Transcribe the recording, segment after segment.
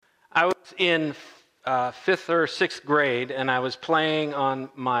I was in fifth or sixth grade, and I was playing on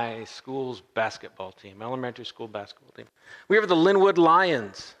my school's basketball team, elementary school basketball team. We were the Linwood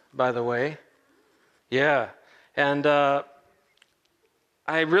Lions, by the way. Yeah. And I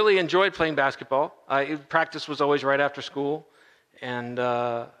really enjoyed playing basketball. Practice was always right after school, and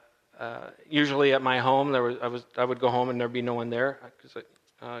usually at my home, I would go home and there'd be no one there because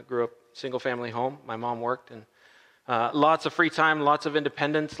I grew up single-family home. My mom worked, and lots of free time, lots of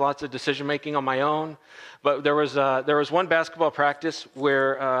independence, lots of decision-making on my own. But there was one basketball practice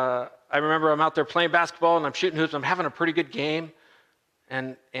where I remember I'm out there playing basketball and I'm shooting hoops. I'm having a pretty good game,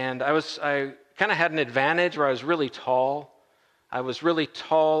 and I kind of had an advantage where I was really tall. I was really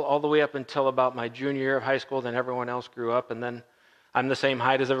tall all the way up until about my junior year of high school. Then everyone else grew up, and then I'm the same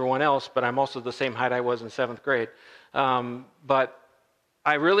height as everyone else, but I'm also the same height I was in seventh grade. But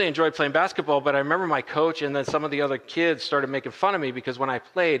I really enjoyed playing basketball, but I remember my coach and then some of the other kids started making fun of me because when I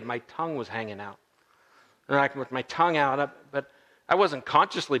played, my tongue was hanging out. And I with my tongue out, but I wasn't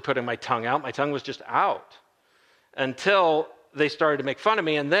consciously putting my tongue out. My tongue was just out until they started to make fun of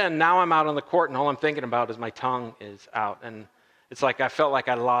me. And then now I'm out on the court, and all I'm thinking about is my tongue is out. And it's like I felt like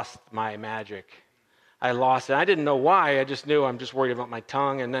I lost my magic. I lost it. I didn't know why. I just knew I'm just worried about my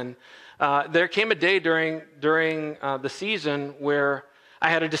tongue. And then there came a day during the season where I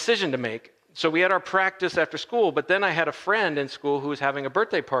had a decision to make. So we had our practice after school, but then I had a friend in school who was having a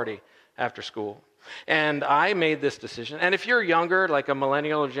birthday party after school. And I made this decision. And if you're younger, like a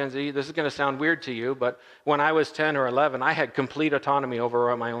millennial or Gen Z, this is going to sound weird to you, but when I was 10 or 11, I had complete autonomy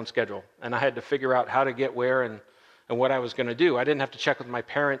over my own schedule. And I had to figure out how to get where and what I was going to do. I didn't have to check with my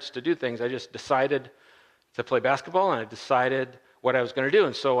parents to do things. I just decided to play basketball, and I decided what I was going to do.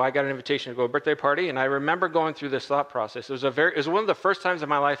 And so I got an invitation to go to a birthday party, and I remember going through this thought process. It was one of the first times in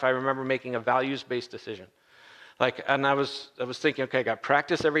my life I remember making a values-based decision. And I was thinking, okay, I got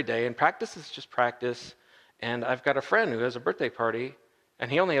practice every day, and practice is just practice, and I've got a friend who has a birthday party,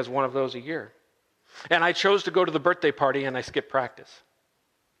 and he only has one of those a year. And I chose to go to the birthday party, and I skipped practice.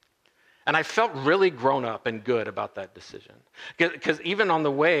 And I felt really grown up and good about that decision. Because even on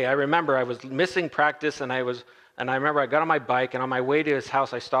the way, I remember I was missing practice, and I remember I got on my bike, and on my way to his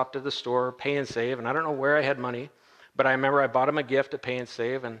house, I stopped at the store, Pay and Save, and I don't know where I had money, but I remember I bought him a gift at Pay and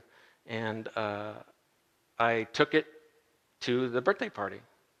Save, and I took it to the birthday party.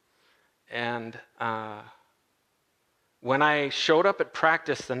 And when I showed up at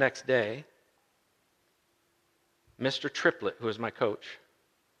practice the next day, Mr. Triplett, who was my coach,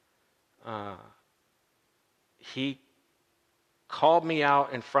 he called me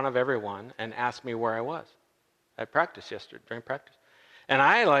out in front of everyone and asked me where I was at practice yesterday, during practice. And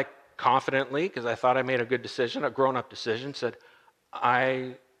I, confidently, because I thought I made a good decision, a grown-up decision, said,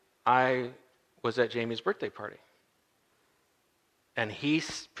 I was at Jamie's birthday party. And he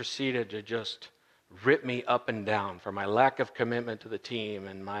proceeded to just rip me up and down for my lack of commitment to the team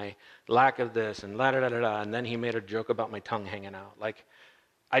and my lack of this and la-da-da-da-da. And then he made a joke about my tongue hanging out.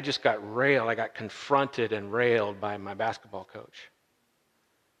 I just got railed. I got confronted and railed by my basketball coach.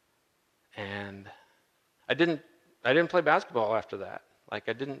 And I didn't play basketball after that. I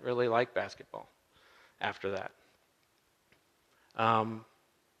didn't really like basketball after that.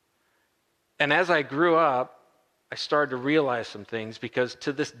 And as I grew up, I started to realize some things because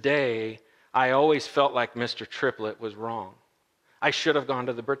to this day, I always felt like Mr. Triplett was wrong. I should have gone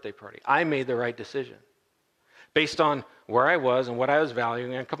to the birthday party. I made the right decision based on where I was and what I was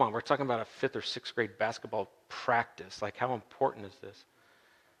valuing. And come on, we're talking about a fifth or sixth grade basketball practice. How important is this?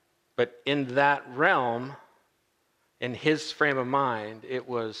 But in that realm, in his frame of mind, it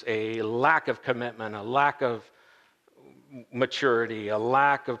was a lack of commitment, a lack of maturity, a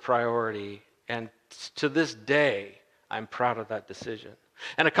lack of priority. And to this day, I'm proud of that decision.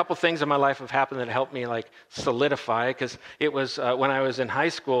 And a couple things in my life have happened that helped me solidify, because it was when I was in high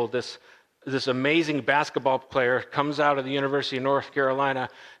school, this amazing basketball player comes out of the University of North Carolina,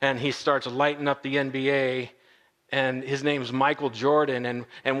 and he starts lighting up the NBA, and his name's Michael Jordan,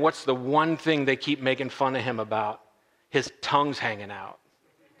 and what's the one thing they keep making fun of him about? His tongue's hanging out.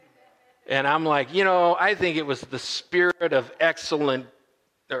 And I'm like, I think it was the spirit of excellent,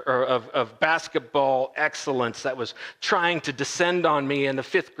 or of basketball excellence that was trying to descend on me in the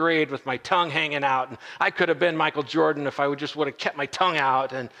fifth grade with my tongue hanging out, and I could have been Michael Jordan if I would have kept my tongue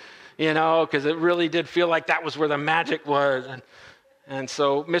out, and because it really did feel like that was where the magic was. And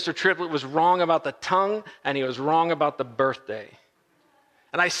so Mr. Triplett was wrong about the tongue, and he was wrong about the birthday.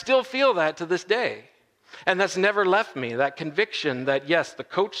 And I still feel that to this day. And that's never left me, that conviction that, yes, the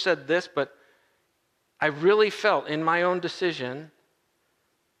coach said this, but I really felt in my own decision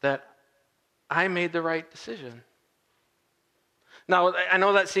that I made the right decision. Now, I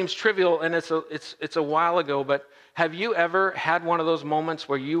know that seems trivial and it's a while ago, but have you ever had one of those moments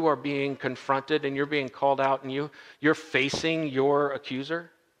where you are being confronted and you're being called out and you're facing your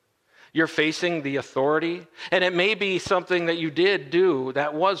accuser? You're facing the authority, and it may be something that you did do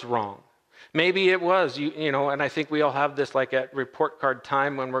that was wrong. Maybe it was, and I think we all have this like at report card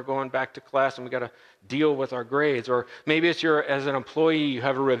time when we're going back to class and we got to deal with our grades. Or maybe it's as an employee, you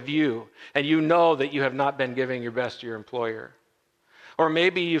have a review and you know that you have not been giving your best to your employer. Or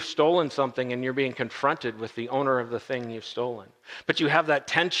maybe you've stolen something and you're being confronted with the owner of the thing you've stolen. But you have that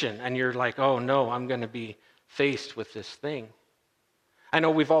tension and you're like, oh no, I'm going to be faced with this thing. I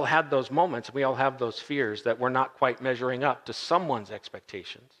know we've all had those moments. We all have those fears that we're not quite measuring up to someone's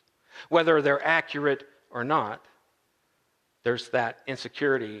expectations. Whether they're accurate or not, there's that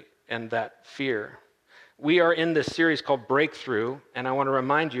insecurity and that fear. We are in this series called Breakthrough, and I want to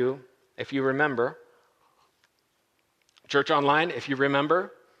remind you, if you remember, Church Online, if you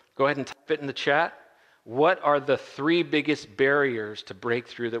remember, go ahead and type it in the chat. What are the 3 biggest barriers to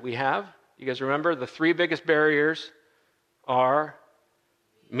breakthrough that we have? You guys remember? The 3 biggest barriers are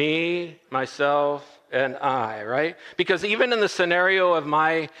me, myself, and I, right? Because even in the scenario of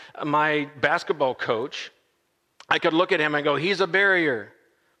my basketball coach, I could look at him and go, he's a barrier.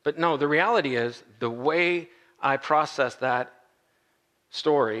 But no, the reality is the way I process that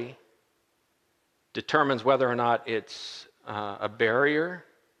story determines whether or not it's a barrier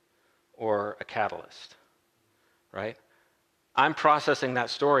or a catalyst, right? I'm processing that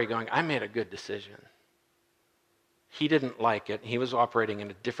story going, I made a good decision. He didn't like it. He was operating in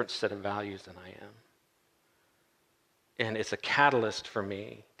a different set of values than I am. And it's a catalyst for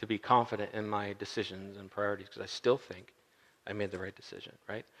me to be confident in my decisions and priorities because I still think I made the right decision,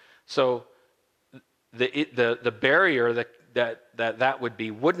 right? So the barrier that would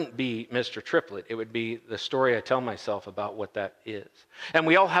be wouldn't be Mr. Triplet. It would be the story I tell myself about what that is. And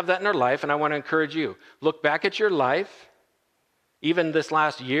we all have that in our life, and I want to encourage you. Look back at your life, even this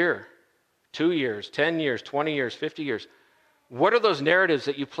last year, 2 years, 10 years, 20 years, 50 years. What are those narratives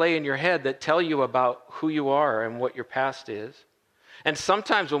that you play in your head that tell you about who you are and what your past is? And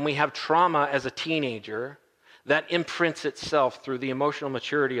sometimes when we have trauma as a teenager, that imprints itself through the emotional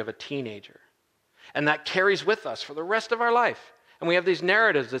maturity of a teenager. And that carries with us for the rest of our life. And we have these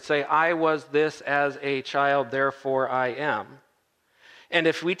narratives that say, I was this as a child, therefore I am. And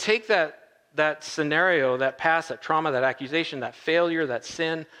if we take that scenario, that past, that trauma, that accusation, that failure, that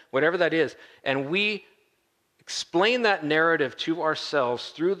sin, whatever that is, and we explain that narrative to ourselves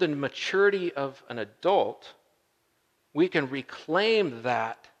through the maturity of an adult, we can reclaim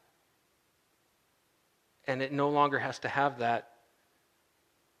that, and it no longer has to have that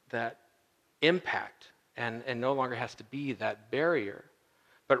impact and no longer has to be that barrier.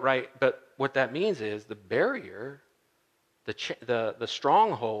 But what that means is the barrier, the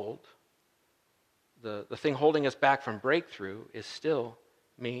stronghold, the thing holding us back from breakthrough is still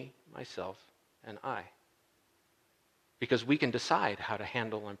me, myself, and I. Because we can decide how to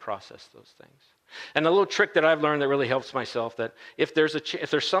handle and process those things. And the little trick that I've learned that really helps myself, that if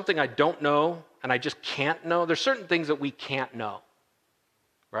there's something I don't know and I just can't know, there's certain things that we can't know,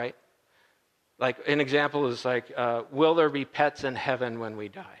 right? Like an example is like, will there be pets in heaven when we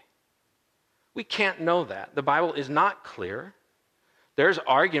die? We can't know that. The Bible is not clear. There's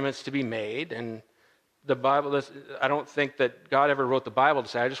arguments to be made, and the Bible, I don't think that God ever wrote the Bible to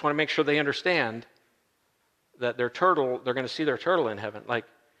say, I just want to make sure they understand that they're going to see their turtle in heaven.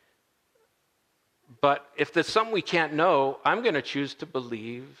 But if there's something we can't know, I'm going to choose to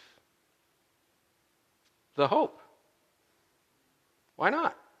believe the hope. Why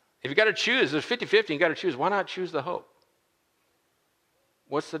not? If you got to choose, there's 50-50, you got to choose. Why not choose the hope?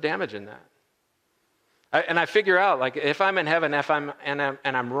 What's the damage in that? And I figure out, like, if I'm in heaven, and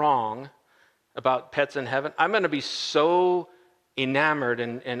I'm wrong about pets in heaven, I'm going to be so enamored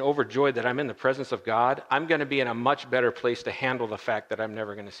and overjoyed that I'm in the presence of God. I'm going to be in a much better place to handle the fact that I'm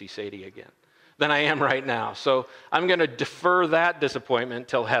never going to see Sadie again than I am right now. So I'm going to defer that disappointment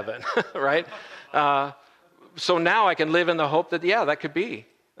till heaven, right? So now I can live in the hope that, yeah, that could be.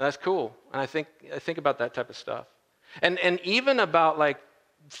 That's cool. And I think about that type of stuff. And even about like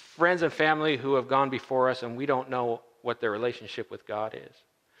friends and family who have gone before us and we don't know what their relationship with God is.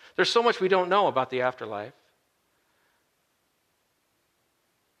 There's so much we don't know about the afterlife.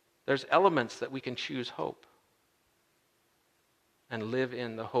 There's elements that we can choose hope and live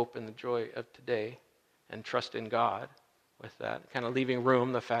in the hope and the joy of today and trust in God with that, kind of leaving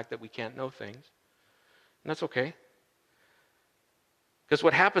room the fact that we can't know things. And that's okay. Because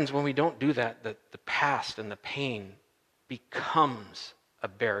what happens when we don't do that, the past and the pain becomes a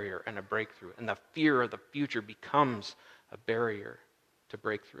barrier and a breakthrough, and the fear of the future becomes a barrier to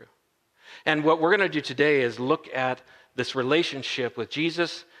breakthrough. And what we're going to do today is look at this relationship with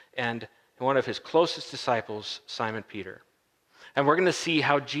Jesus and one of his closest disciples, Simon Peter. And we're going to see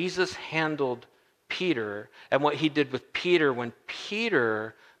how Jesus handled Peter and what he did with Peter when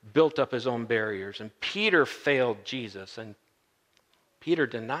Peter built up his own barriers and Peter failed Jesus and Peter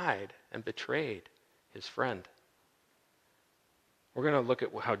denied and betrayed his friend. We're going to look at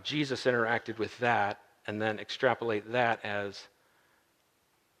how Jesus interacted with that and then extrapolate that as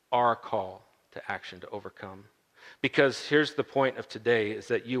our call to action to overcome. Because here's the point of today is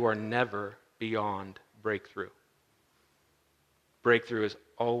that you are never beyond breakthrough. Breakthrough is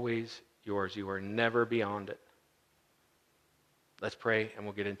always yours. You are never beyond it. Let's pray and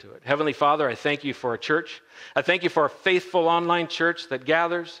we'll get into it. Heavenly Father, I thank you for a church. I thank you for a faithful online church that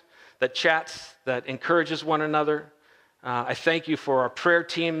gathers, that chats, that encourages one another. I thank you for our prayer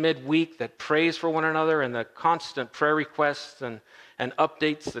team midweek that prays for one another and the constant prayer requests and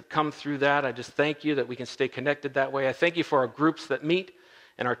updates that come through that. I just thank you that we can stay connected that way. I thank you for our groups that meet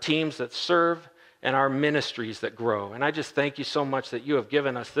and our teams that serve and our ministries that grow. And I just thank you so much that you have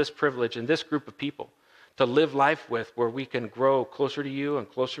given us this privilege and this group of people to live life with where we can grow closer to you and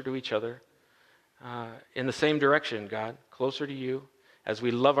closer to each other in the same direction, God, closer to you as we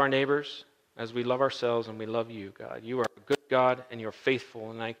love our neighbors, as we love ourselves and we love you, God. You are a good God and you're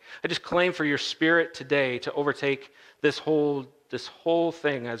faithful. And I just claim for your Spirit today to overtake this whole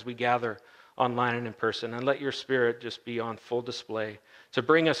thing as we gather online and in person. And let your Spirit just be on full display to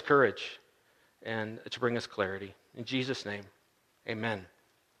bring us courage and to bring us clarity. In Jesus' name, amen.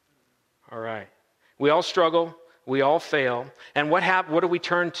 All right. We all struggle. We all fail. And what do we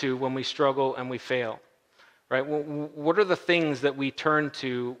turn to when we struggle and we fail? Right? What are the things that we turn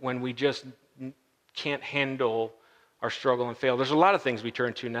to when we just can't handle our struggle and fail? There's a lot of things we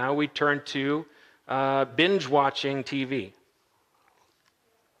turn to now. We turn to binge watching TV.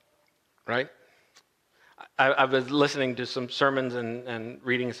 Right? I was listening to some sermons and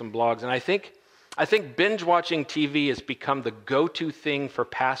reading some blogs, and I think binge watching TV has become the go-to thing for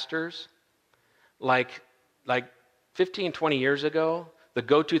pastors. Like 15, 20 years ago, the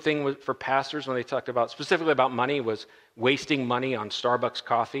go-to thing for pastors when they talked specifically about money was wasting money on Starbucks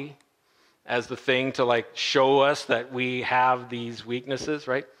coffee as the thing to show us that we have these weaknesses,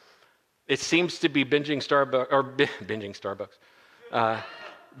 right? It seems to be binging Starbucks.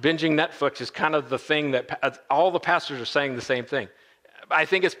 Binging Netflix is kind of the thing that all the pastors are saying the same thing. I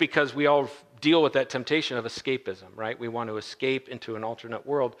think it's because we all deal with that temptation of escapism, right? We want to escape into an alternate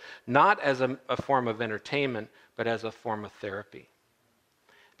world, not as a form of entertainment, but as a form of therapy.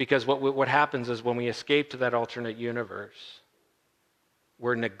 Because what happens is when we escape to that alternate universe,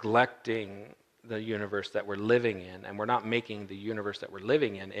 we're neglecting the universe that we're living in, and we're not making the universe that we're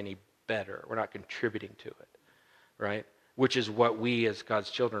living in any better. We're not contributing to it, right? Which is what we as God's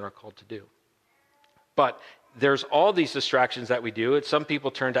children are called to do. But there's all these distractions that we do. Some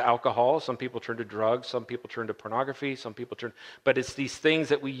people turn to alcohol, some people turn to drugs, some people turn to pornography, but it's these things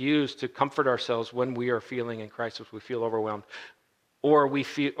that we use to comfort ourselves when we are feeling in crisis, we feel overwhelmed,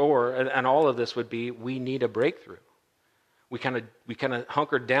 and all of this would be, we need a breakthrough. We kind of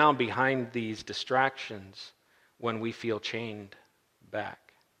hunker down behind these distractions when we feel chained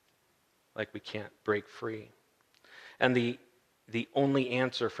back, like we can't break free. And the only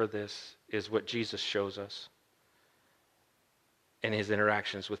answer for this is what Jesus shows us in his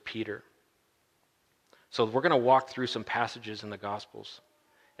interactions with Peter. So we're going to walk through some passages in the Gospels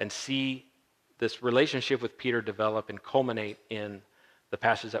and see this relationship with Peter develop and culminate in the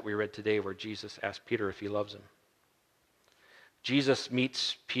passage that we read today where Jesus asked Peter if he loves him. Jesus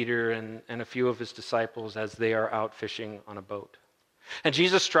meets Peter and a few of his disciples as they are out fishing on a boat. And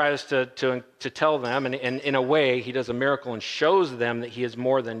Jesus tries to tell them, and in a way, he does a miracle and shows them that he is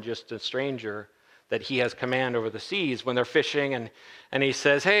more than just a stranger, that he has command over the seas when they're fishing. And he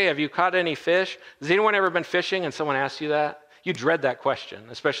says, hey, have you caught any fish? Has anyone ever been fishing and someone asks you that? You dread that question,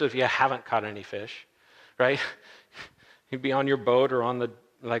 especially if you haven't caught any fish, right? You'd be on your boat or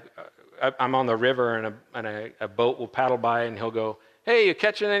I'm on the river and a boat will paddle by and he'll go, hey, you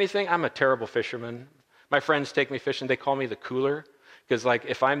catching anything? I'm a terrible fisherman. My friends take me fishing. They call me the cooler. Because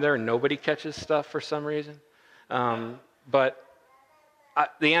if I'm there, nobody catches stuff for some reason. But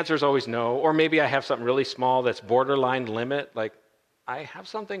the answer is always no. Or maybe I have something really small that's borderline limit. Like I have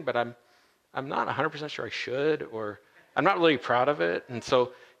something, but I'm not 100% sure I should, or I'm not really proud of it. And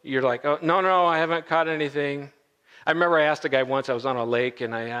so you're like, oh, no, I haven't caught anything. I remember I asked a guy once, I was on a lake,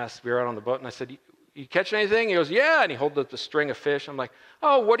 and we were out on the boat, and I said, you catch anything? He goes, yeah. And he holds up the string of fish. I'm like,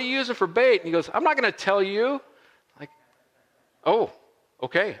 oh, what are you using for bait? And he goes, I'm not going to tell you. Like, oh.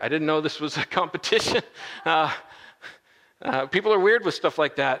 Okay, I didn't know this was a competition. People are weird with stuff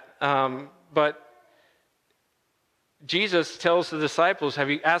like that. But Jesus tells the disciples, have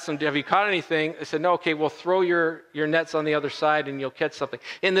you caught anything? They said, no, okay, well, throw your nets on the other side and you'll catch something.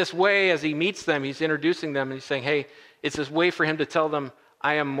 In this way, as he meets them, he's introducing them and he's saying, hey, it's this way for him to tell them,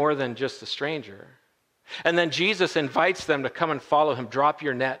 I am more than just a stranger. And then Jesus invites them to come and follow him. Drop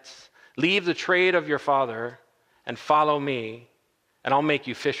your nets, leave the trade of your father and follow me, and I'll make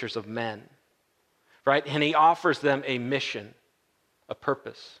you fishers of men. Right? And he offers them a mission, a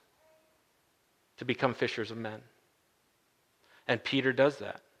purpose to become fishers of men. And Peter does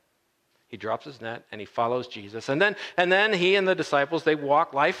that. He drops his net and he follows Jesus. And then he and the disciples, they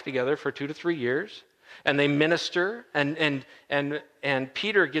walk life together for 2 to 3 years. And they minister. And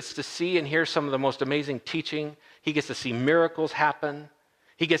Peter gets to see and hear some of the most amazing teaching. He gets to see miracles happen.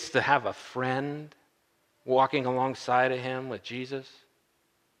 He gets to have a friend walking alongside of him with Jesus.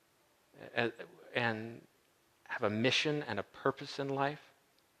 And have a mission and a purpose in life.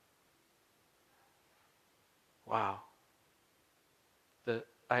 Wow.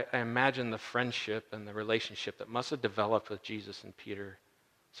 I imagine the friendship and the relationship that must have developed with Jesus and Peter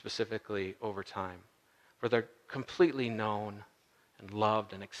specifically over time, where they're completely known and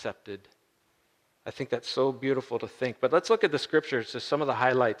loved and accepted. I think that's so beautiful to think. But let's look at the scriptures, just some of the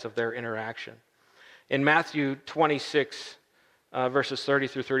highlights of their interaction. In Matthew 26, verses 30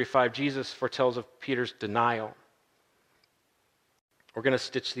 through 35, Jesus foretells of Peter's denial. We're going to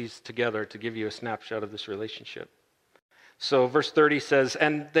stitch these together to give you a snapshot of this relationship. So verse 30 says,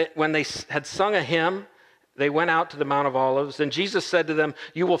 and when they had sung a hymn, they went out to the Mount of Olives. And Jesus said to them,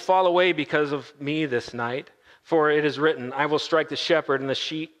 you will fall away because of me this night, for it is written, I will strike the shepherd, and the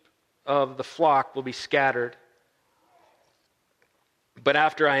sheep of the flock will be scattered. But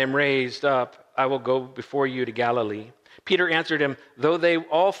after I am raised up, I will go before you to Galilee. Peter answered him, though they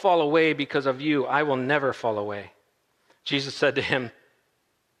all fall away because of you, I will never fall away. Jesus said to him,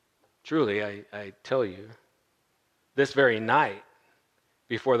 truly, I tell you, this very night,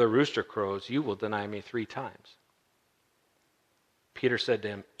 before the rooster crows, you will deny me 3 times. Peter said to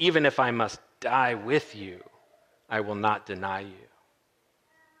him, even if I must die with you, I will not deny you.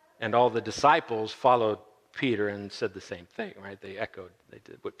 And all the disciples followed Peter and said the same thing, right? They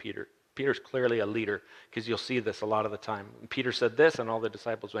did what Peter's clearly a leader, because you'll see this a lot of the time. And Peter said this, and all the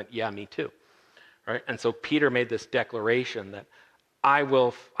disciples went, yeah, me too. Right? And so Peter made this declaration that I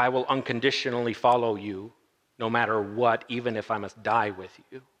will unconditionally follow you, no matter what, even if I must die with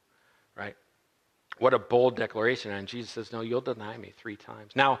you, right? What a bold declaration. And Jesus says, no, you'll deny me 3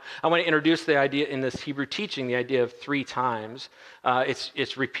 times. Now, I want to introduce the idea in this Hebrew teaching, the idea of 3 times.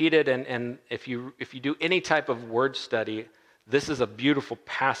 It's repeated, and if you do any type of word study, this is a beautiful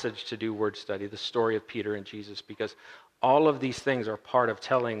passage to do word study, the story of Peter and Jesus, because all of these things are part of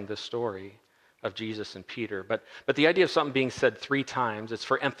telling the story of Jesus and Peter. But the idea of something being said 3 times, it's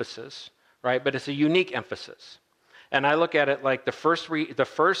for emphasis, right? But it's a unique emphasis. And I look at it like the first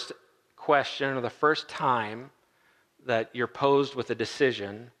question or the first time that you're posed with a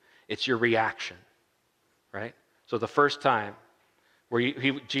decision, it's your reaction, right? So the first time where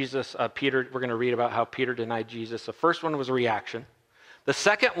Peter, we're going to read about how Peter denied Jesus. The first one was a reaction. The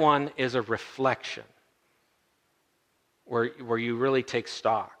second one is a reflection, where you really take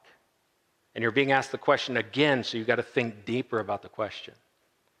stock. And you're being asked the question again, so you've got to think deeper about the question.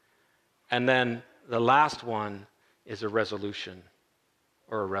 And then the last one is a resolution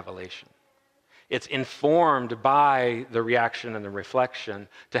or a revelation. It's informed by the reaction and the reflection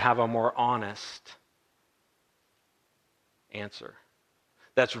to have a more honest answer.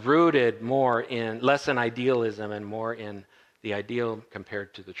 That's rooted more less in idealism and more in the ideal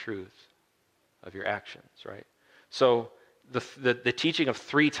compared to the truth of your actions, right? So the teaching of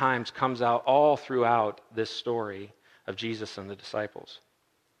 3 times comes out all throughout this story of Jesus and the disciples.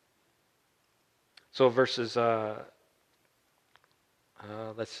 So verses, let's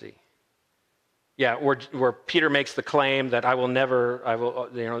see. Yeah, where Peter makes the claim that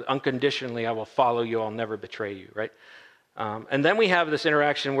unconditionally I will follow you, I'll never betray you, right? And then we have this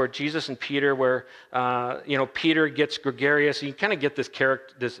interaction where Jesus and Peter, where Peter gets gregarious. You kind of get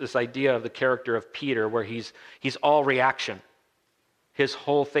this idea of the character of Peter, where he's all reaction. His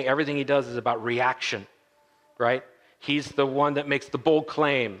whole thing, everything he does is about reaction, right? He's the one that makes the bold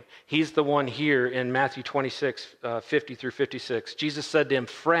claim. He's the one here in Matthew 26, 50 through 56. Jesus said to him,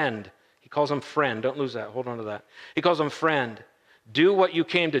 friend. He calls him friend. Don't lose that. Hold on to that. He calls him friend. Do what you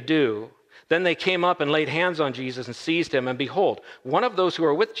came to do. Then they came up and laid hands on Jesus and seized him. And behold, one of those who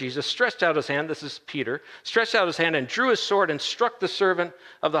were with Jesus stretched out his hand. This is Peter. Stretched out his hand and drew his sword and struck the servant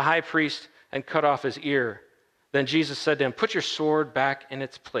of the high priest and cut off his ear. Then Jesus said to him, put your sword back in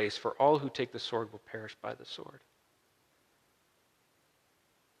its place, for all who take the sword will perish by the sword.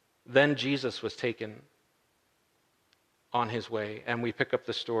 then Jesus was taken on his way, and we pick up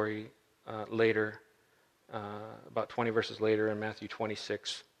the story later, about 20 verses later in Matthew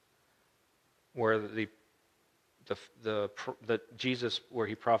 26, where the Jesus, where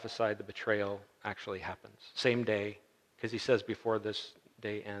he prophesied the betrayal, actually happens. Same day, because he says before this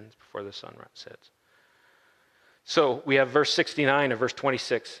day ends, before the sun sets. So we have verse 69 of verse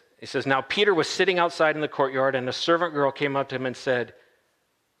 26. He says, "Now Peter was sitting outside in the courtyard, and a servant girl came up to him and said,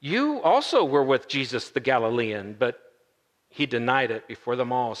 'You also were with Jesus the Galilean.' But he denied it before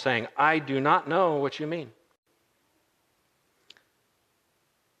them all, saying, 'I do not know what you mean.'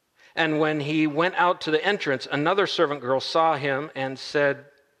 And when he went out to the entrance, another servant girl saw him and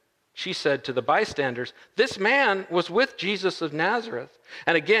she said to the bystanders, 'This man was with Jesus of Nazareth.'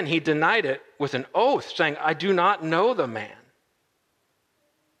 And again he denied it with an oath, saying, 'I do not know the man.'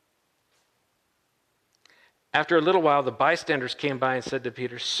 After a little while, the bystanders came by and said to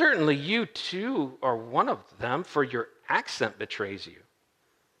Peter, 'Certainly you too are one of them, for your accent betrays you.'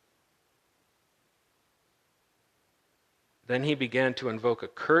 Then he began to invoke a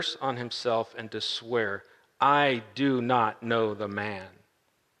curse on himself and to swear, 'I do not know the man.'"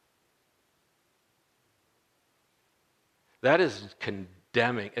 That is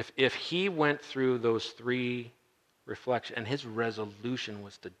condemning. If he went through those three reflections, and his resolution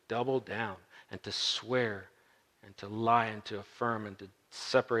was to double down and to swear and to lie and to affirm and to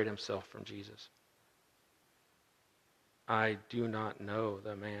separate himself from Jesus. I do not know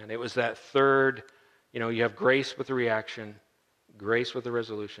the man. It was that third, you have grace with the reaction, grace with the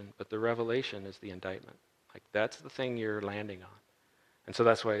resolution, but the revelation is the indictment. Like, that's the thing you're landing on. And so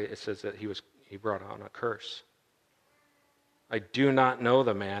that's why it says that he brought on a curse. I do not know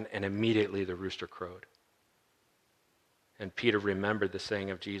the man, and immediately the rooster crowed. And Peter remembered the saying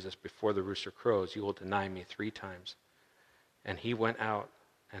of Jesus, "Before the rooster crows, you will deny me 3 times." And he went out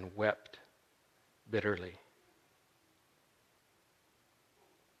and wept bitterly.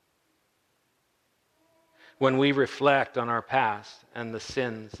 When we reflect on our past and the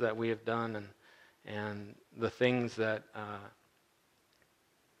sins that we have done and the things that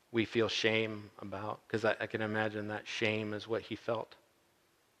we feel shame about, because I can imagine that shame is what he felt.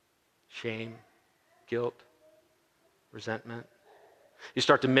 Shame, guilt, resentment. You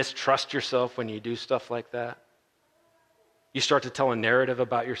start to mistrust yourself when you do stuff like that. You start to tell a narrative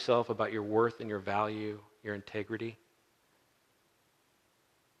about yourself, about your worth and your value, your integrity.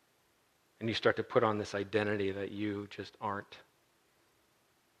 And you start to put on this identity that you just aren't.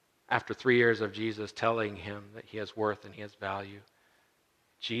 After 3 years of Jesus telling him that he has worth and he has value,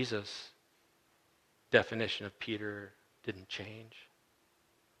 Jesus' definition of Peter didn't change.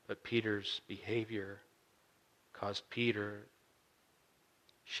 But Peter's behavior caused Peter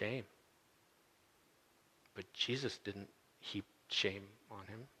shame. But Jesus didn't heap shame on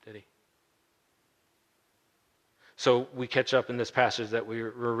him, did he? So we catch up in this passage that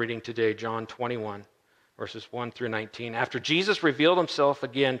we're reading today, John 21, verses 1 through 19. After Jesus revealed himself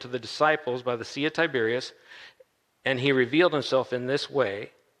again to the disciples by the Sea of Tiberias, and he revealed himself in this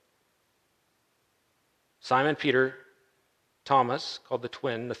way: Simon Peter, Thomas, called the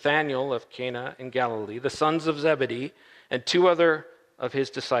twin, Nathanael of Cana in Galilee, the sons of Zebedee, and 2 other of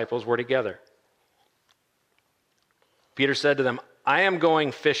his disciples were together. Peter said to them, "I am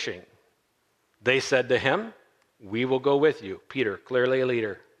going fishing." They said to him, "We will go with you." Peter, clearly a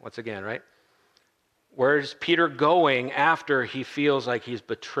leader, once again, right? Where's Peter going after he feels like he's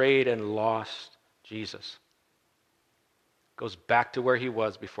betrayed and lost Jesus? Goes back to where he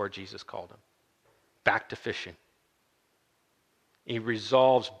was before Jesus called him. Back to fishing. He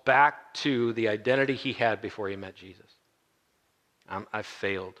resolves back to the identity he had before he met Jesus. I've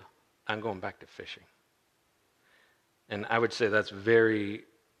failed. I'm going back to fishing. And I would say that's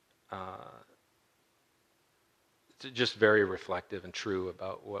just very reflective and true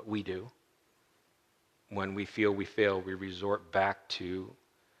about what we do. When we feel we fail, we resort back to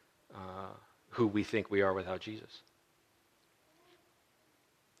who we think we are without Jesus.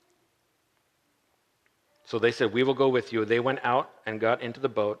 So they said, "We will go with you." They went out and got into the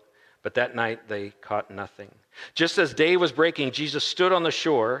boat, but that night they caught nothing. Just as day was breaking, Jesus stood on the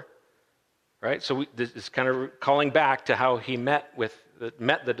shore, right? So this is kind of calling back to how he met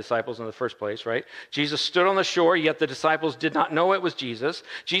the disciples in the first place, right? Jesus stood on the shore, yet the disciples did not know it was Jesus.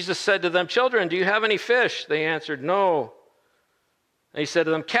 Jesus said to them, "Children, do you have any fish?" They answered, "No." And he said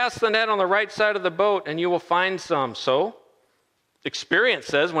to them, "Cast the net on the right side of the boat, and you will find some." So, experience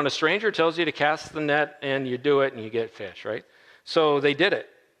says when a stranger tells you to cast the net and you do it and you get fish, right? So they did it.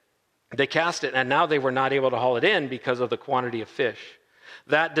 They cast it, and now they were not able to haul it in because of the quantity of fish.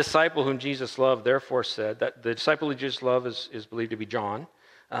 That disciple whom Jesus loved therefore said, that the disciple who Jesus loved is believed to be John,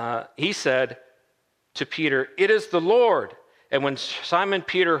 he said to Peter, "It is the Lord." And when Simon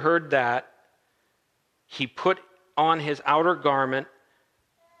Peter heard that, he put on his outer garment,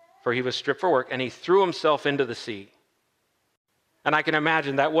 for he was stripped for work, and he threw himself into the sea. And I can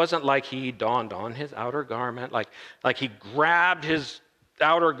imagine that wasn't like he donned on his outer garment, like he grabbed his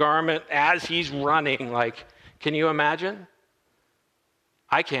outer garment as he's running. Like, can you imagine?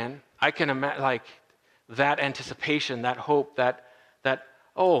 I can imagine, like, that anticipation, that hope, that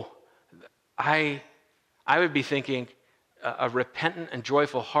I would be thinking a repentant and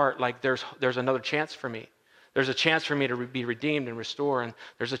joyful heart, like there's another chance for me. There's a chance for me to be redeemed and restored, and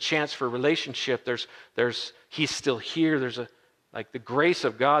there's a chance for relationship. He's still here. There's like the grace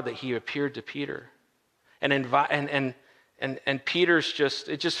of God that he appeared to Peter. And Peter's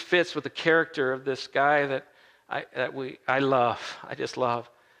it just fits with the character of this guy that I love. I just love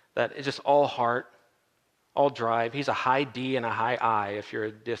that it's just all heart, all drive. He's a high D and a high I if you're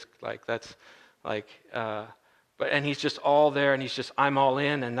a disc, like that's like and he's just all there, and he's just, I'm all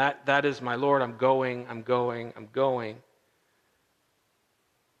in, and that is my Lord. I'm going.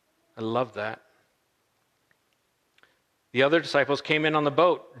 I love that. The other disciples came in on the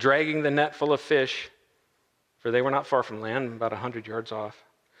boat, dragging the net full of fish, for they were not far from land, about 100 yards off.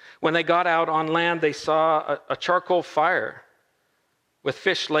 When they got out on land, they saw a charcoal fire with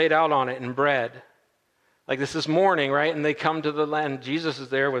fish laid out on it and bread. Like, this is morning, right? And they come to the land. Jesus is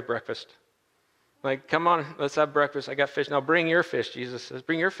there with breakfast. Like, come on, let's have breakfast. I got fish. Now bring your fish, Jesus says.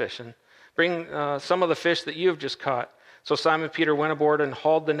 Bring your fish, and bring some of the fish that you've just caught. So Simon Peter went aboard and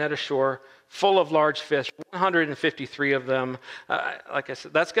hauled the net ashore, full of large fish, 153 of them. Like I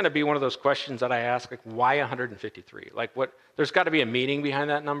said, that's going to be one of those questions that I ask, like, why 153? Like, what? There's got to be a meaning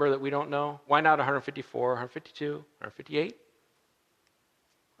behind that number that we don't know. Why not 154, 152, 158?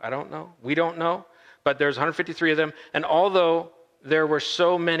 I don't know. We don't know. But there's 153 of them. And although there were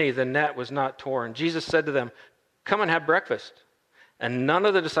so many, the net was not torn. Jesus said to them, "Come and have breakfast." And none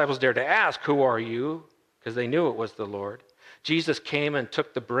of the disciples dared to ask, "Who are you?" because they knew it was the Lord. Jesus came and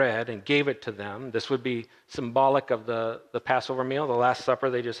took the bread and gave it to them. This would be symbolic of the Passover meal, the Last Supper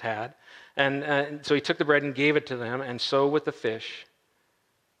they just had. And so he took the bread and gave it to them, and so with the fish.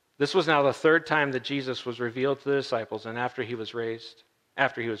 This was now the third time that Jesus was revealed to the disciples, and after he was raised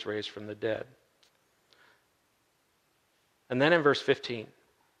from the dead. And then in verse 15,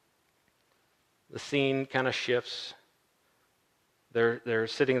 the scene kind of shifts. They're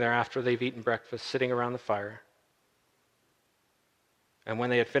sitting there after they've eaten breakfast, sitting around the fire. And when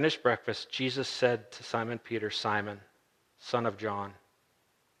they had finished breakfast, Jesus said to Simon Peter, "Simon, son of John."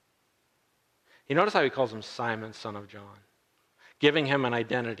 You notice how he calls him Simon, son of John, giving him an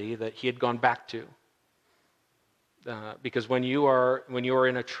identity that he had gone back to. Because when you are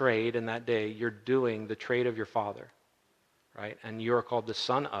in a trade in that day, you're doing the trade of your father, right? And you are called the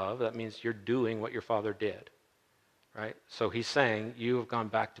son of. That means you're doing what your father did, right? So he's saying you have gone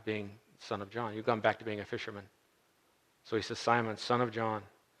back to being son of John. You've gone back to being a fisherman. So he says, "Simon, son of John,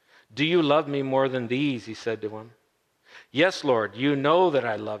 do you love me more than these?" He said to him. "Yes, Lord, you know that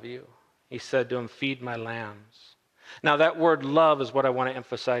I love you." He said to him, "Feed my lambs." Now that word love is what I want to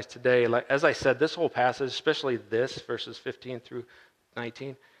emphasize today. Like, as I said, this whole passage, especially this, verses 15 through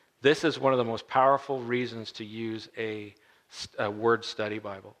 19, this is one of the most powerful reasons to use a word study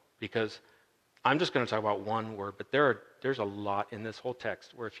Bible. Because I'm just going to talk about one word, but there's a lot in this whole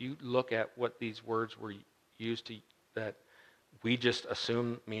text where if you look at what these words were used to, that we just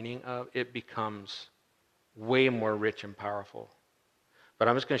assume meaning of, it becomes way more rich and powerful. But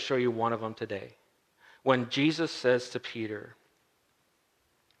I'm just going to show you one of them today. When Jesus says to Peter,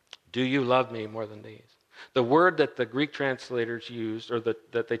 "Do you love me more than these?" The word that the Greek translators used, or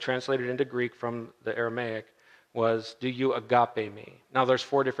that they translated into Greek from the Aramaic, was, "Do you agape me?" Now there's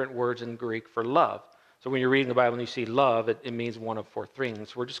 4 different words in Greek for love. So when you're reading the Bible and you see love, it means one of 4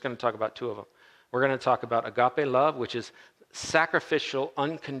 things. We're just going to talk about 2 of them. We're going to talk about agape love, which is sacrificial,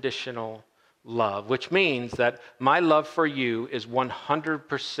 unconditional love, which means that my love for you is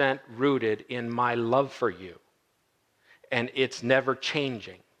 100% rooted in my love for you, and it's never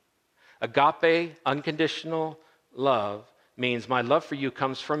changing. Agape, unconditional love, means my love for you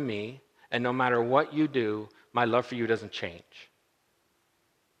comes from me, and no matter what you do, my love for you doesn't change.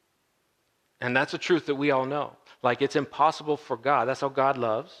 And that's a truth that we all know. Like, it's impossible for God, that's how God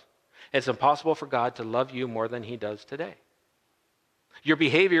loves. It's impossible for God to love you more than he does today. Your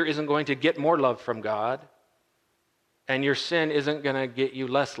behavior isn't going to get more love from God, and your sin isn't going to get you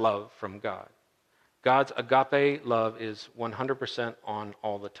less love from God. God's agape love is 100% on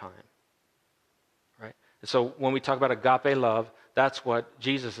all the time, right? And so when we talk about agape love, that's what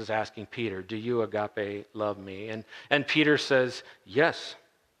Jesus is asking Peter. Do you agape love me? And Peter says, yes,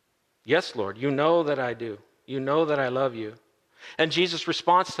 Yes, Lord, you know that I do. You know that I love you. And Jesus'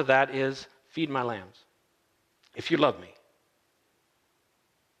 response to that is, feed my lambs. If you love me.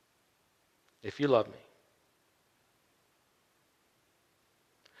 If you love me.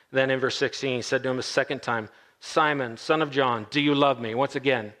 Then in verse 16, he said to him a second time, Simon, son of John, do you love me? Once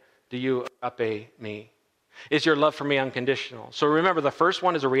again, do you agape me? Is your love for me unconditional? So remember, the first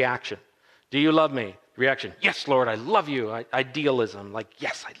one is a reaction. Do you love me? Reaction, yes, Lord, I love you. Idealism, like,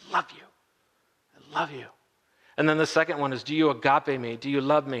 yes, I love you. I love you. And then the second one is, do you agape me? Do you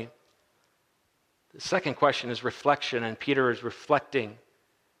love me? The second question is reflection, and Peter is reflecting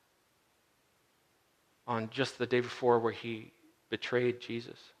on just the day before where he betrayed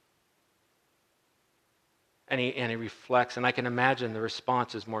Jesus. And he reflects, and I can imagine the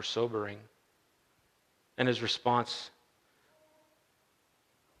response is more sobering. And his response,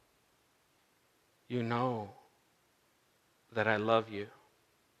 you know that I love you.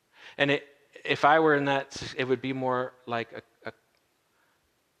 And if I were in that, it would be more like a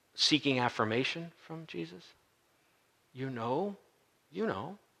seeking affirmation from Jesus. You know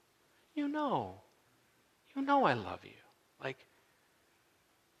I love you. Like,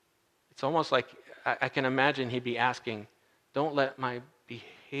 it's almost like I can imagine he'd be asking, don't let my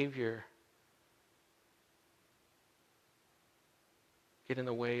behavior get in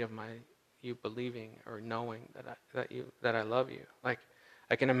the way of you believing or knowing that I love you. Like,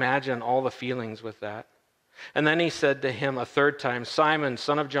 I can imagine all the feelings with that. And then he said to him a third time, Simon,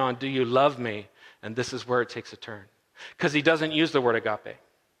 son of John, do you love me? And this is where it takes a turn. Because he doesn't use the word agape.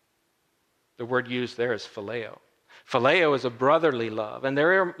 The word used there is phileo. Phileo is a brotherly love. And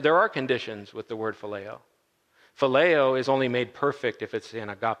there are conditions with the word phileo. Phileo is only made perfect if it's in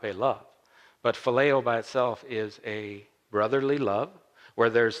agape love. But phileo by itself is a brotherly love where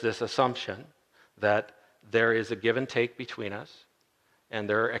there's this assumption that there is a give and take between us. And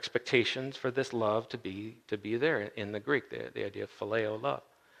there are expectations for this love to be there in the Greek, the idea of phileo love.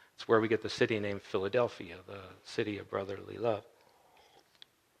 It's where we get the city name Philadelphia, the city of brotherly love.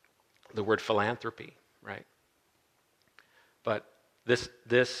 The word philanthropy, right? But this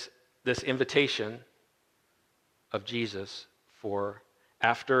invitation of Jesus for,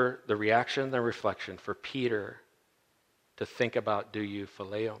 after the reaction, the reflection, for Peter to think about, do you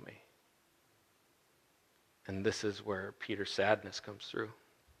phileo me? And this is where Peter's sadness comes through.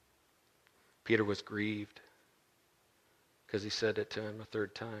 Peter was grieved because he said it to him a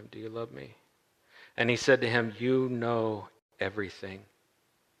third time, do you love me? And he said to him, you know everything.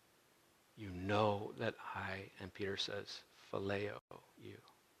 You know that I, and Peter says, phileo you.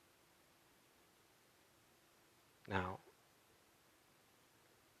 Now,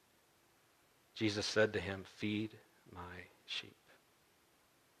 Jesus said to him, feed my sheep.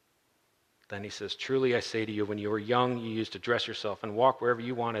 Then he says, truly I say to you, when you were young, you used to dress yourself and walk wherever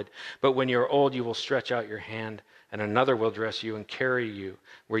you wanted. But when you're old, you will stretch out your hand, and another will dress you and carry you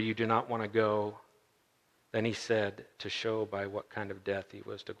where you do not want to go. Then he said, to show by what kind of death he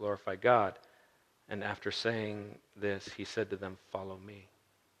was to glorify God. And after saying this, he said to them, follow me.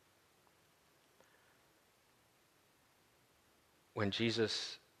 When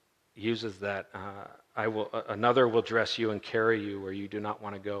Jesus uses that, another will dress you and carry you where you do not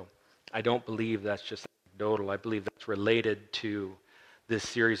want to go. I don't believe that's just anecdotal. I believe that's related to this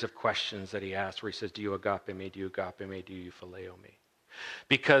series of questions that he asked where he says, do you agape me? Do you agape me? Do you phileo me?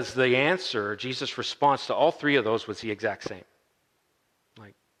 Because the answer, Jesus' response to all three of those was the exact same.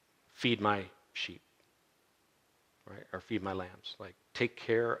 Like, feed my sheep, right? Or feed my lambs. Like, take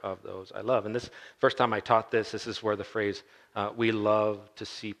care of those I love. And this, first time I taught this is where the phrase, we love to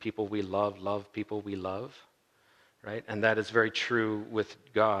see people we love people we love. Right? And that is very true with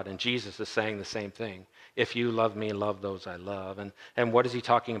God. And Jesus is saying the same thing. If you love me, love those I love. And what is he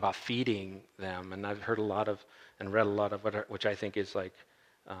talking about? Feeding them. And I've heard a lot of and read a lot of which I think is like,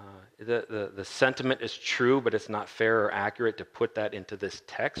 the sentiment is true, but it's not fair or accurate to put that into this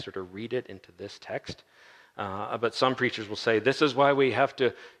text or to read it into this text. But some preachers will say, this is why we have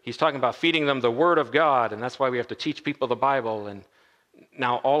to, he's talking about feeding them the Word of God, and that's why we have to teach people the Bible. And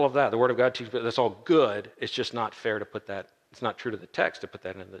now, all of that, the Word of God teaches, that's all good. It's just not fair to put that, it's not true to the text to put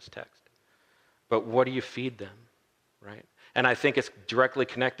that into this text. But what do you feed them, right? And I think it's directly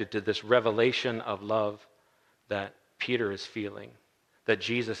connected to this revelation of love that Peter is feeling, that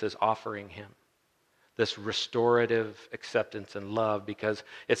Jesus is offering him. This restorative acceptance and love, because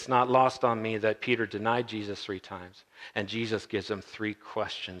it's not lost on me that Peter denied Jesus 3 times, and Jesus gives him 3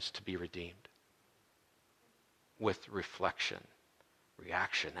 questions to be redeemed with reflection,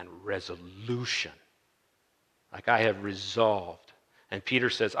 reaction, and resolution. Like, I have resolved. And Peter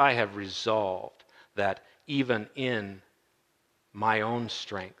says, I have resolved that even in my own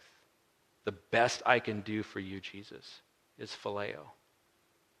strength, The best I can do for you, Jesus, is phileo.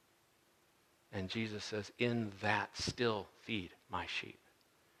 And Jesus says, in that still feed my sheep.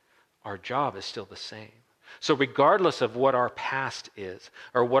 Our job is still the same. So regardless of what our past is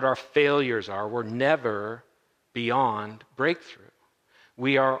or what our failures are, we're never beyond breakthrough.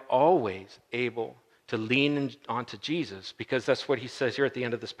 We are always able to lean onto Jesus, because that's what he says here at the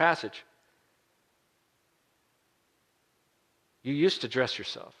end of this passage. You used to dress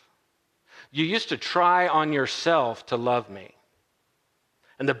yourself. You used to try on yourself to love me.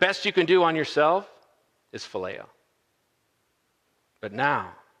 And the best you can do on yourself is phileo. But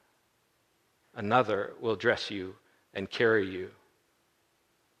now, another will dress you and carry you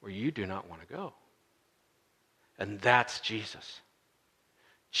where you do not want to go. And that's Jesus.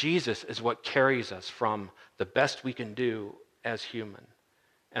 Jesus is what carries us from the best we can do as human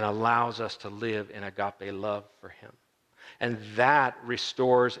and allows us to live in agape love for him. And that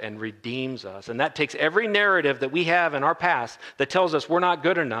restores and redeems us. And that takes every narrative that we have in our past that tells us we're not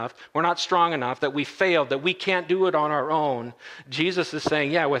good enough, we're not strong enough, that we failed, that we can't do it on our own. Jesus is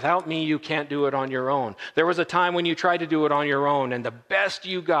saying, yeah, without me, you can't do it on your own. There was a time when you tried to do it on your own, and the best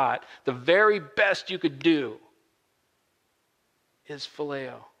you got, the very best you could do, is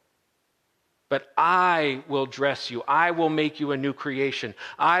phileo. But I will dress you. I will make you a new creation.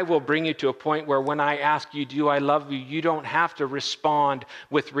 I will bring you to a point where when I ask you, do I love you, you don't have to respond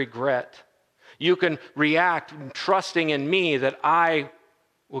with regret. You can react trusting in me that I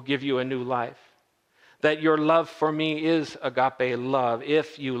will give you a new life. That your love for me is agape love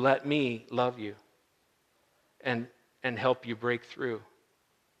if you let me love you and help you break through.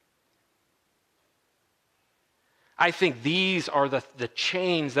 I think these are the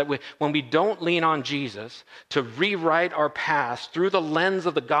chains that when we don't lean on Jesus to rewrite our past through the lens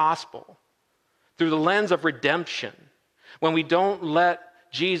of the gospel, through the lens of redemption, when we don't let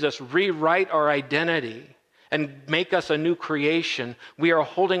Jesus rewrite our identity and make us a new creation, we are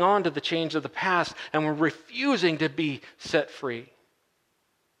holding on to the chains of the past and we're refusing to be set free.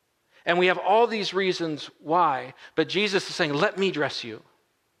 And we have all these reasons why, but Jesus is saying, let me dress you.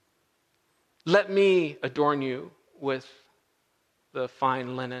 Let me adorn you with the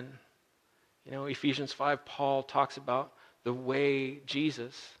fine linen. You know, Ephesians 5, Paul talks about the way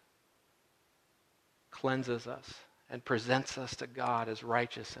Jesus cleanses us and presents us to God as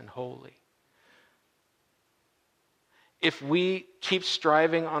righteous and holy. If we keep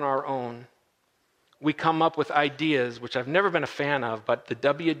striving on our own, we come up with ideas, which I've never been a fan of, but the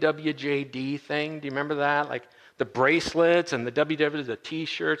WWJD thing, do you remember that? Like the bracelets and the WW, the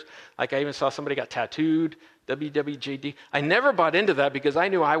t-shirts. Like I even saw somebody got tattooed, WWJD. I never bought into that because I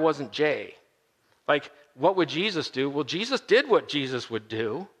knew I wasn't J. Like, what would Jesus do? Well, Jesus did what Jesus would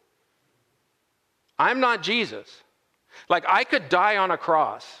do. I'm not Jesus. Like, I could die on a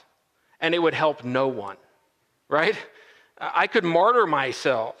cross and it would help no one, right? I could martyr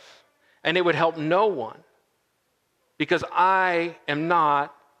myself and it would help no one because I am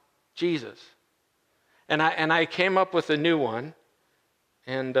not Jesus. And I came up with a new one,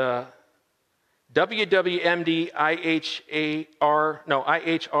 and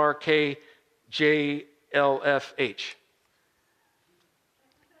IHRKJLFH.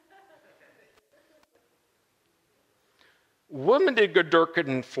 Woman did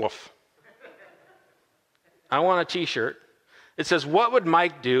gedurken fluff. I want a t-shirt. It says, what would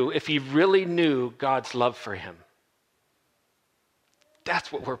Mike do if he really knew God's love for him?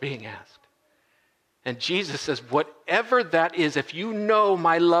 That's what we're being asked. And Jesus says, whatever that is, if you know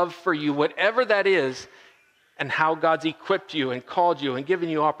my love for you, whatever that is, and how God's equipped you and called you and given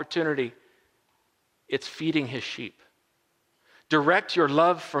you opportunity, it's feeding his sheep. Direct your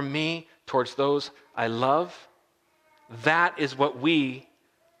love from me towards those I love. That is what we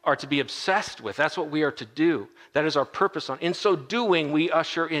are to be obsessed with. That's what we are to do. That is our purpose. In so doing, we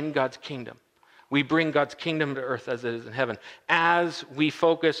usher in God's kingdom. We bring God's kingdom to earth as it is in heaven. As we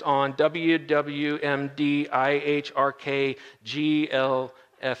focus on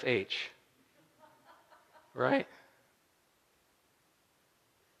WWMDIHRKGLFH. Right?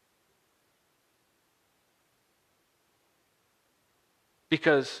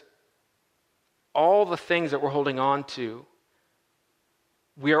 Because all the things that we're holding on to,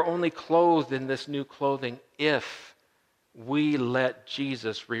 we are only clothed in this new clothing if we let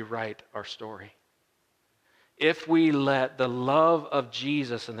Jesus rewrite our story. If we let the love of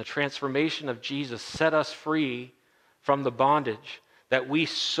Jesus and the transformation of Jesus set us free from the bondage that we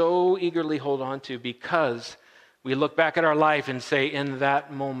so eagerly hold on to because we look back at our life and say, in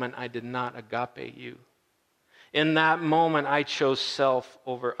that moment, I did not agape you. In that moment, I chose self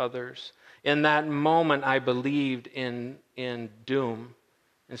over others. In that moment, I believed in doom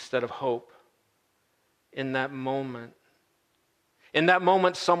instead of hope. In that moment,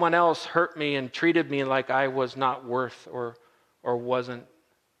 someone else hurt me and treated me like I was not worth or wasn't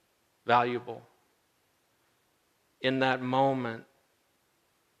valuable. In that moment,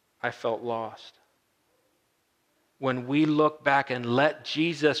 I felt lost. When we look back and let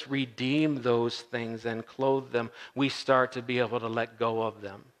Jesus redeem those things and clothe them, we start to be able to let go of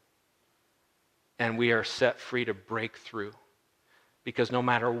them. And we are set free to break through. Because no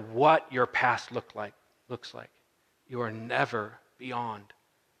matter what your past looks like, you are never beyond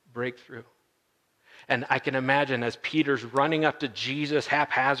breakthrough. And I can imagine as Peter's running up to Jesus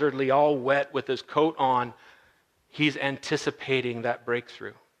haphazardly, all wet with his coat on, he's anticipating that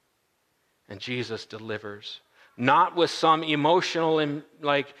breakthrough. And Jesus delivers. Not with some emotional,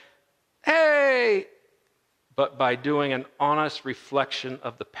 hey, but by doing an honest reflection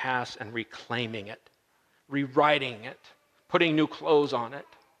of the past and reclaiming it, rewriting it, putting new clothes on it.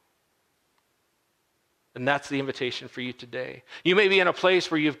 And that's the invitation for you today. You may be in a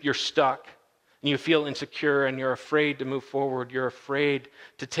place where you're stuck and you feel insecure and you're afraid to move forward. You're afraid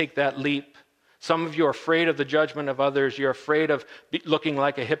to take that leap. Some of you are afraid of the judgment of others. You're afraid of looking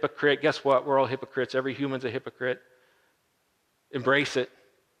like a hypocrite. Guess what? We're all hypocrites. Every human's a hypocrite. Embrace it.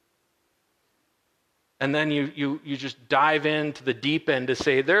 And then you just dive into the deep end to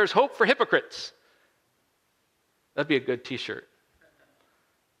say, there's hope for hypocrites. That'd be a good t-shirt.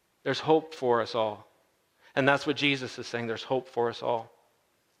 There's hope for us all. And that's what Jesus is saying. There's hope for us all.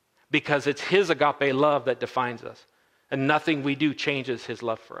 Because it's his agape love that defines us. And nothing we do changes his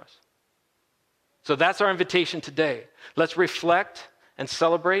love for us. So that's our invitation today. Let's reflect and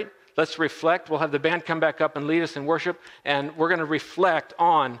celebrate. Let's reflect. We'll have the band come back up and lead us in worship. And we're going to reflect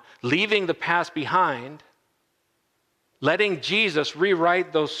on leaving the past behind, letting Jesus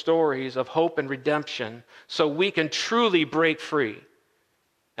rewrite those stories of hope and redemption so we can truly break free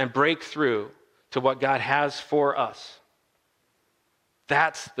and break through to what God has for us.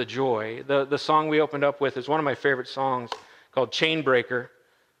 That's the joy. The song we opened up with is one of my favorite songs called Chain Breaker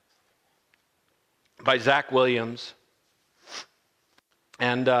by Zach Williams.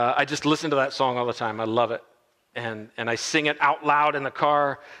 And I just listen to that song all the time. I love it. And I sing it out loud in the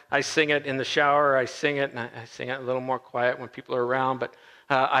car. I sing it in the shower. I sing it, and I sing it a little more quiet when people are around. But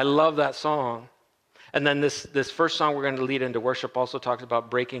I love that song. And then this first song we're going to lead into worship also talks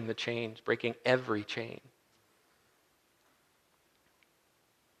about breaking the chains, breaking every chain.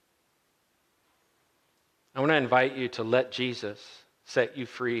 I want to invite you to let Jesus set you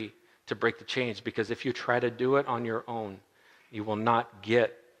free to break the chains, because if you try to do it on your own, you will not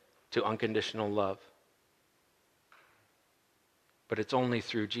get to unconditional love. But it's only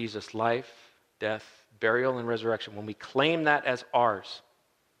through Jesus' life, death, burial, and resurrection. When we claim that as ours,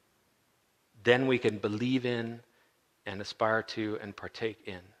 then we can believe in and aspire to and partake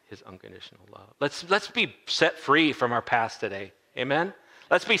in his unconditional love. Let's be set free from our past today. Amen?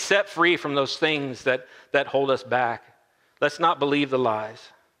 Let's be set free from those things that hold us back. Let's not believe the lies.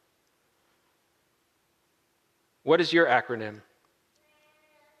 What is your acronym?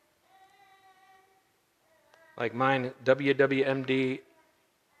 Like mine, WWMD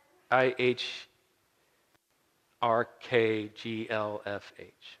IHRKGLFH.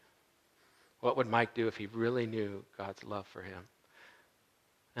 What would Mike do if he really knew God's love for him?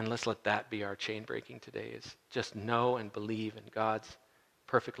 And let's let that be our chain breaking today, is just know and believe in God's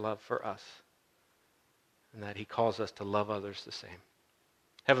perfect love for us, and that he calls us to love others the same.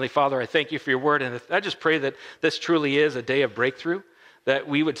 Heavenly Father, I thank you for your word, and I just pray that this truly is a day of breakthrough, that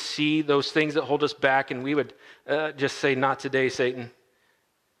we would see those things that hold us back, and we would just say, not today, Satan.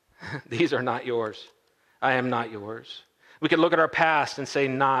 These are not yours. I am not yours. We could look at our past and say,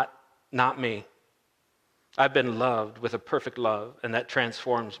 not me. I've been loved with a perfect love, and that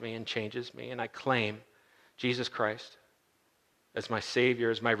transforms me and changes me, and I claim Jesus Christ as my Savior,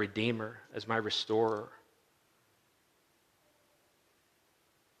 as my Redeemer, as my Restorer.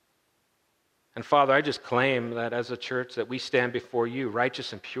 And Father, I just claim that as a church that we stand before you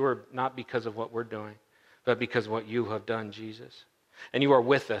righteous and pure, not because of what we're doing, but because of what you have done, Jesus. And you are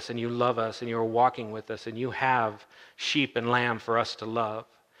with us, and you love us, and you are walking with us, and you have sheep and lamb for us to love.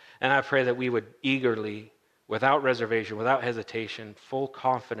 And I pray that we would eagerly, without reservation, without hesitation, full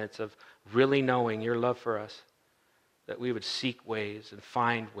confidence of really knowing your love for us, that we would seek ways and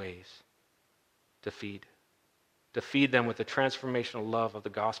find ways to feed them with the transformational love of the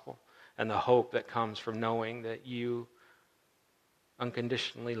gospel and the hope that comes from knowing that you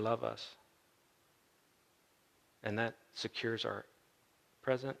unconditionally love us. And that secures our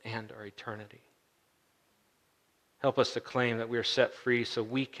present and our eternity. Help us to claim that we are set free so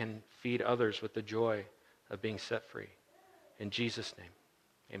we can feed others with the joy of being set free. In Jesus' name.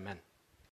 Amen.